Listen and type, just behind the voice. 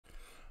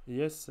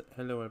Yes,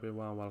 hello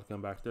everyone,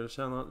 welcome back to the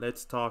channel.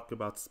 Let's talk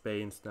about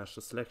Spain's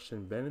national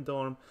selection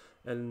Benidorm,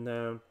 and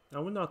I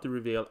will not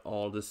reveal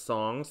all the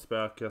songs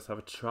because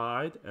I've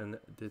tried and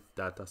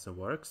that doesn't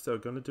work, so I'm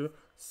gonna do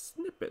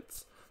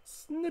snippets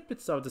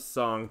of the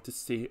song to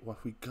see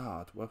what we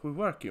got, what we're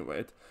working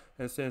with.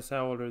 And since I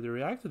already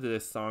reacted to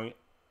this song,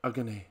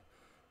 Agoney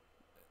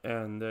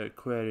and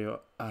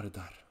Quiero,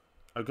 Arder,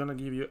 I'm gonna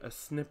give you a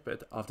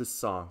snippet of the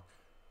song,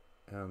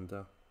 and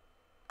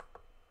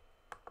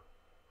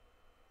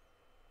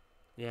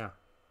yeah.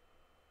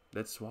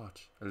 Let's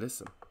watch and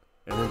listen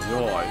and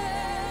enjoy.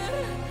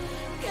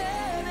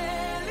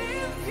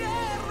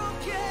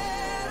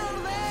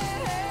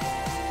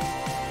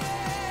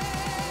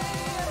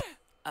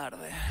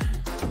 Arde.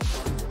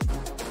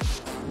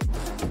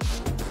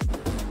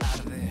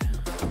 Arde.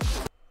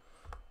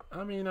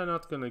 I mean, I'm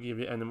not gonna give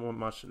you any more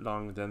much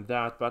longer than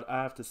that, but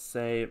I have to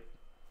say,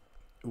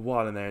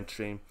 what an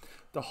entry.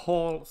 The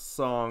whole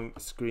song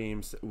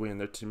screams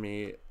winner to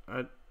me.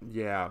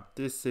 Yeah,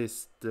 this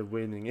is the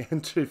winning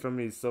entry for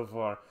me so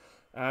far.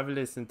 I've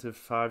listened to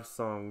 5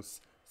 songs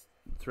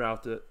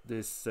throughout the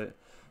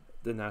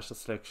national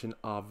selection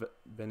of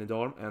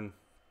Benidorm, and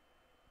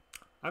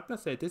I can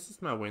say this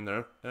is my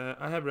winner.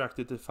 I have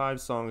reacted to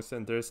 5 songs,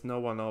 and there's no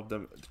one of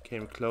them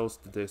came close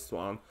to this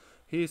one.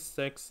 He's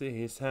sexy,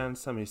 he's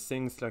handsome, he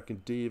sings like a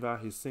diva,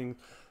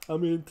 I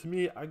mean, to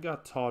me, I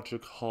got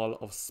Tajik Hall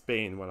of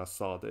Spain when I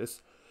saw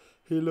this.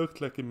 He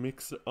looked like a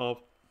mixer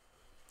of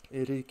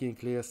Enrique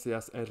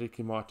Iglesias and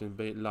Ricky Martin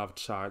love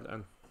child,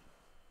 and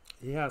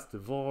he has the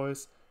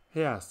voice, he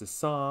has the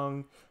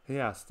song, he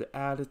has the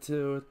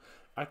attitude.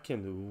 I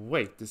can't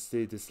wait to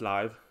see this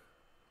live.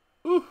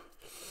 Ooh,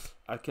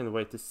 I can't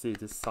wait to see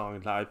this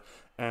song live.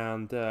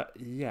 And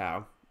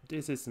yeah,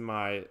 this is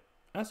my,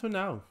 as for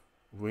now,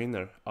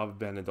 winner of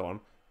Benidorm.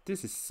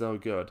 This is so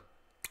good.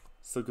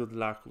 So good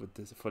luck with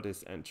this for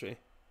this entry.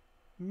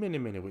 Many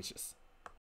wishes.